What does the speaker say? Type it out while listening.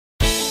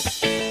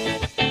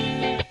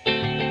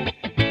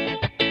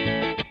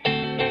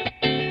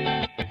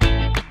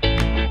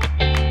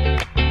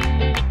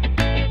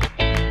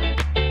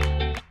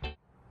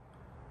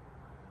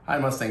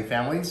Mustang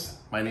families.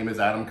 My name is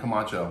Adam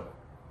Camacho.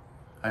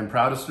 I'm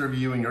proud to serve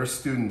you and your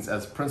students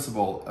as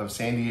principal of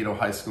San Diego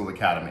High School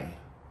Academy.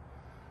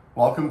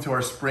 Welcome to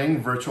our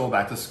spring virtual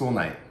back to school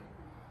night.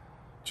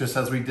 Just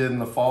as we did in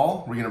the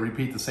fall, we're going to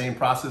repeat the same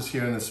process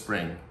here in the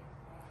spring.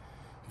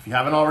 If you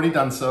haven't already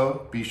done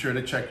so, be sure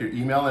to check your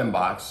email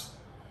inbox.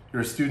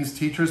 Your students'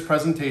 teachers'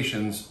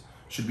 presentations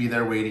should be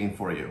there waiting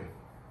for you.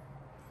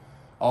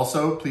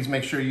 Also, please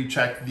make sure you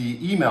check the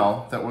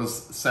email that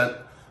was sent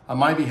on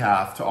my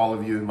behalf to all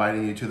of you,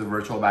 inviting you to the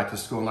virtual back to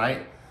school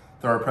night.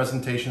 There are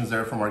presentations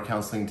there from our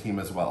counseling team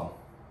as well.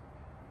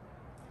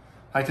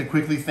 I'd like to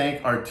quickly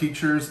thank our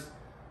teachers,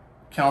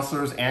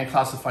 counselors, and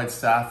classified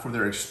staff for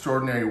their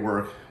extraordinary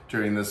work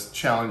during this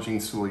challenging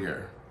school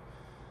year.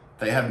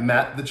 They have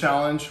met the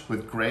challenge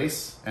with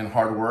grace and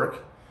hard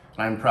work,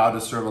 and I'm proud to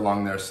serve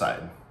along their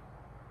side.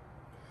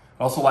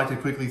 I'd also like to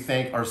quickly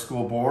thank our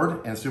school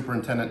board and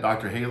Superintendent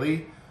Dr.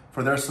 Haley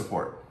for their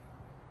support.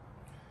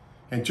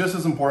 And just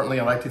as importantly,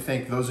 I'd like to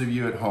thank those of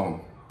you at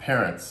home,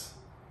 parents.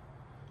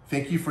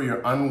 Thank you for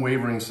your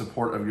unwavering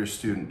support of your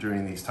student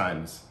during these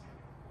times.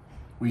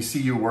 We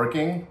see you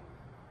working,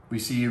 we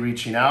see you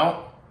reaching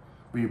out,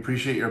 we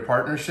appreciate your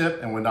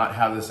partnership and would not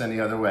have this any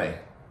other way.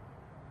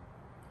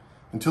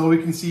 Until we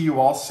can see you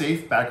all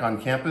safe back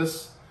on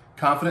campus,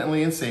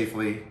 confidently and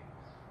safely,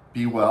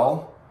 be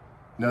well,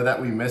 know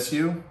that we miss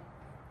you,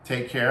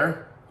 take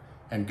care,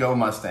 and go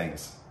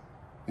Mustangs.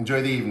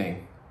 Enjoy the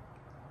evening.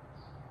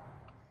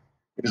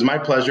 It is my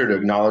pleasure to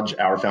acknowledge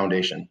our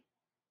foundation.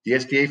 The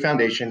SDA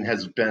Foundation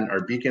has been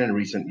our beacon in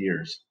recent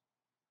years.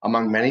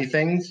 Among many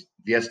things,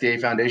 the SDA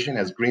Foundation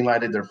has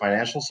greenlighted their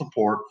financial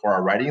support for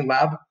our writing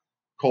lab,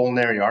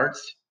 culinary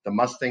arts, the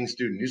Mustang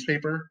student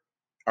newspaper,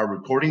 our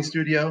recording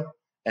studio,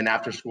 and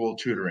after-school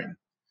tutoring.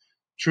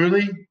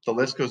 Truly, the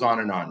list goes on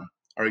and on.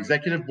 Our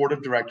executive board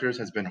of directors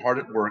has been hard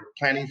at work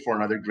planning for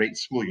another great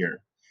school year,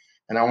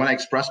 and I want to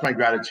express my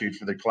gratitude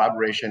for the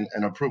collaboration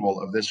and approval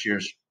of this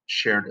year's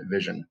shared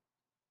vision.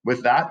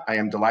 With that, I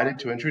am delighted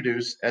to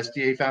introduce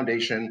SDA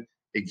Foundation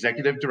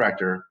Executive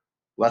Director,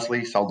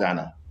 Leslie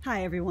Saldana.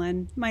 Hi,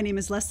 everyone. My name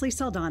is Leslie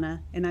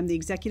Saldana, and I'm the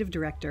Executive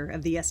Director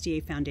of the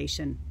SDA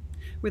Foundation.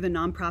 We're the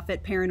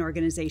nonprofit parent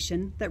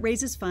organization that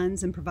raises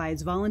funds and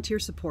provides volunteer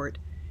support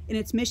in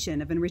its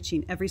mission of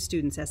enriching every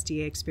student's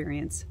SDA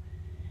experience.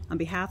 On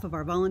behalf of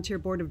our volunteer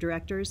board of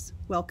directors,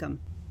 welcome.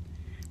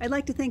 I'd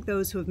like to thank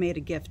those who have made a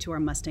gift to our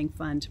Mustang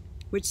Fund,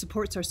 which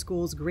supports our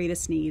school's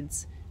greatest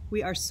needs.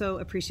 We are so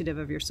appreciative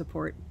of your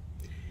support.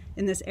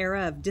 In this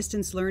era of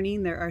distance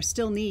learning, there are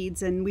still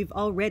needs, and we've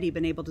already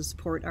been able to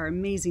support our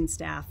amazing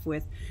staff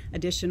with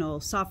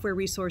additional software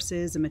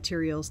resources and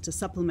materials to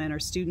supplement our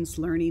students'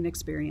 learning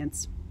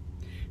experience.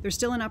 There's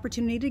still an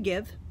opportunity to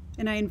give,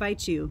 and I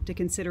invite you to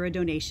consider a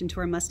donation to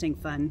our Mustang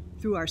Fund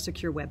through our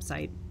secure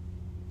website.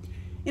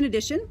 In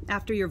addition,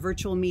 after your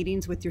virtual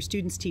meetings with your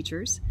students'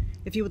 teachers,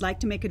 if you would like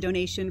to make a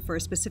donation for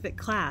a specific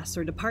class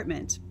or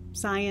department,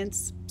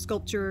 science,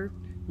 sculpture,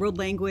 world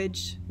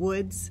language,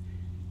 woods,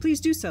 please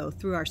do so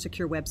through our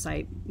secure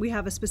website. We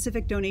have a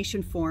specific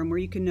donation form where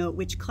you can note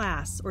which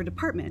class or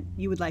department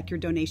you would like your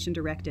donation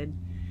directed.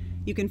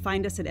 You can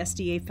find us at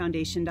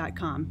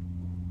sdafoundation.com.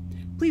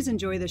 Please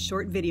enjoy this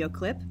short video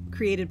clip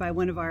created by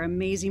one of our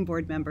amazing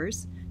board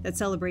members that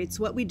celebrates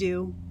what we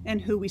do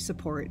and who we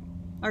support,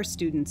 our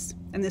students,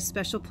 and this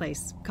special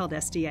place called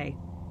SDA.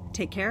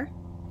 Take care,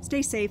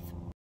 stay safe,